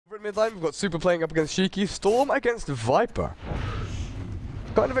mid lane, we've got Super playing up against Shiki, Storm against Viper.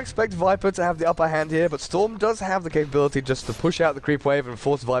 Kind of expect Viper to have the upper hand here, but Storm does have the capability just to push out the creep wave and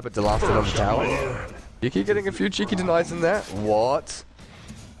force Viper to last it on the tower. Shiki getting a few cheeky denies in there. What?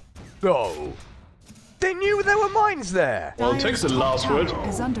 No. They knew there were mines there. Well, it takes the last word.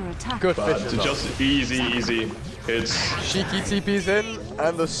 Good But fish. just easy. It's Shiki TP's in,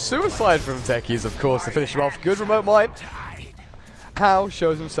 and the suicide from Techies, of course, to finish him off. Good remote mine. How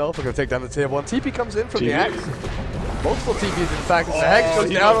shows himself. We're going to take down the tier 1. TP comes in from the axe. Multiple TPs, in fact. The Hex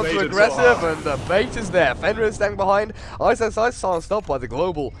goes down onto aggressive, and the bait is there. Fenrir is standing behind. iceiceice silenced up by the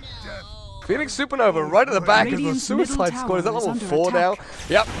global. Phoenix Supernova right at the back as the suicide squad is at level 4 now.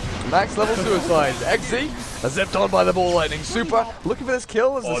 Yep, max level suicide. XZ zipped on by the ball lightning. Super looking for this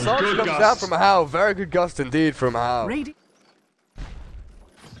kill as the Sarge comes down from How. Very good gust indeed from How.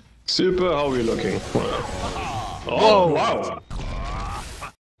 Super, how are we looking? Oh, wow.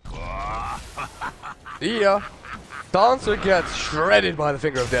 Yeah. Dancer gets shredded by the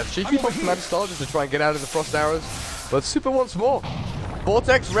finger of death. She keeps on command style just to try and get out of the frost arrows, but Super wants more.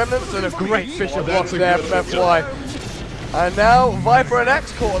 Vortex, Remnants, and a great Fisher block there from FY. And now Viper and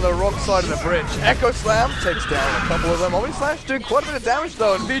X caught on the wrong side of the bridge. Echo Slam takes down a couple of them. Omni Slash doing quite a bit of damage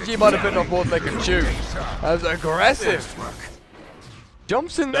though, and VG might have bitten off more than they could chew. As aggressive.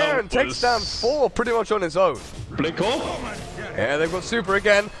 Jumps in there and takes down 4 pretty much on his own. Blink off. Yeah, they've got Super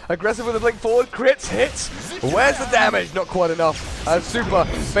again. Aggressive with a blink forward. Crits, hits. Where's the damage? Not quite enough. And Super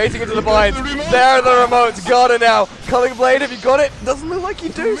baiting into the bind. There are the remotes. Got it now. Culling Blade, have you got it? Doesn't look like you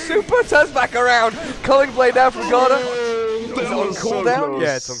do. Super turns back around. Culling Blade now from Garda. Is it on cooldown?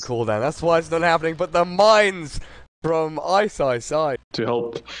 Yeah, it's on cooldown. That's why it's not happening. But the mines from iceiceice.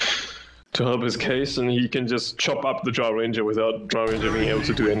 To help his case, and he can just chop up the Draw Ranger without Draw Ranger being able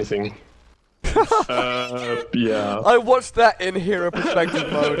to do anything. Yeah. I watched that in hero perspective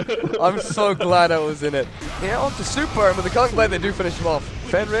mode. I'm so glad I was in it. Yeah, on to Super, and with the Culling Blade they do finish him off.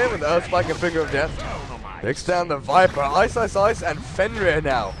 Fenrir with the Earthspike and Finger of Death. Takes down the Viper, iceiceice, and Fenrir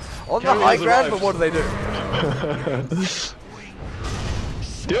now. On the high ground, but what do they do?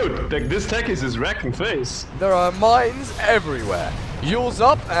 Dude, like, this Techies is wrecking face. There are mines everywhere. Yule's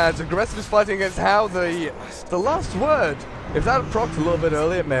up, and Aggressive is fighting against How. The last word. If that had procced a little bit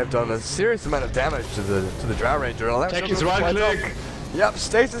earlier, it may have done a serious amount of damage to the Drow Ranger. Techies right click. Yep,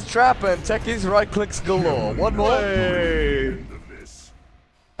 Stasis Trap and Techies right clicks galore. One more. Hey.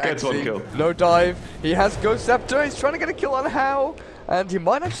 Gets one kill. No dive. He has Ghost Scepter. He's trying to get a kill on How, and he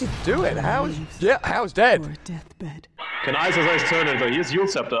might actually do it. How's dead. Can iceiceice turn it though? He has Yule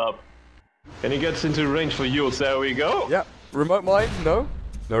Scepter up. And he gets into range for Yules. There we go. Yep. Remote mine? No.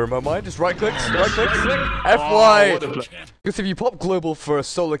 No remote mine. Just right clicks. Right clicks. FY. Because if you pop global for a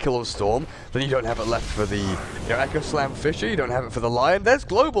solo kill of Storm, then you don't have it left for the Echo Slam Fisher. You don't have it for the Lion. There's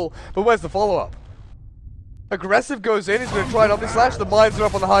global, but where's the follow up? Aggressive goes in. He's going to try an Omni Slash. The mines are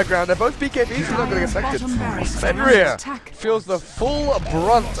up on the high ground. They're both BKBs, so they're not going to get affected. Fenrir feels the full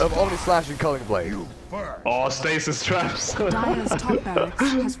brunt of Omni Slash and Culling Blade. Oh, Stasis Traps.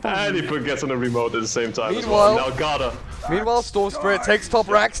 And he gets on a remote at the same time as Meanwhile, well. Now Garda. Meanwhile, Storm Spirit takes top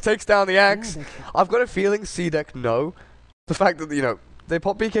racks, takes down the axe. I've got a feeling C-Deck know. The fact that, you know, they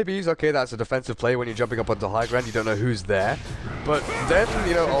pop BKBs, okay, that's a defensive play when you're jumping up onto high ground, you don't know who's there. But then,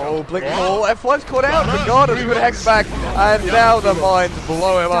 you know, oh, blink ball, F1's caught out, but Garda's good hex back, and now the mines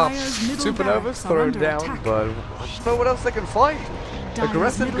blow him up. Supernova's thrown down, but I don't know what else they can fight.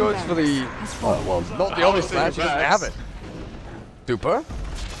 Aggressive goes for the, well, not the Omni Slash, he doesn't have it. Super.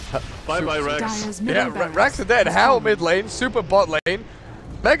 Bye-bye, Rex. Yeah, Rex are dead. How mid lane, Super bot lane.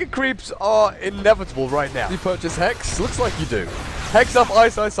 Mega creeps are inevitable right now. You purchase Hex? Looks like you do. Hex up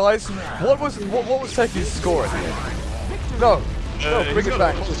iceiceice. What was Techies' score at the end? No, bring it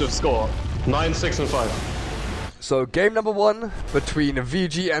back. Positive score. 9, 6, and 5. So game number 1 between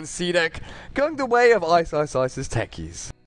VG and C-Deck, going the way of iceiceice's Techies.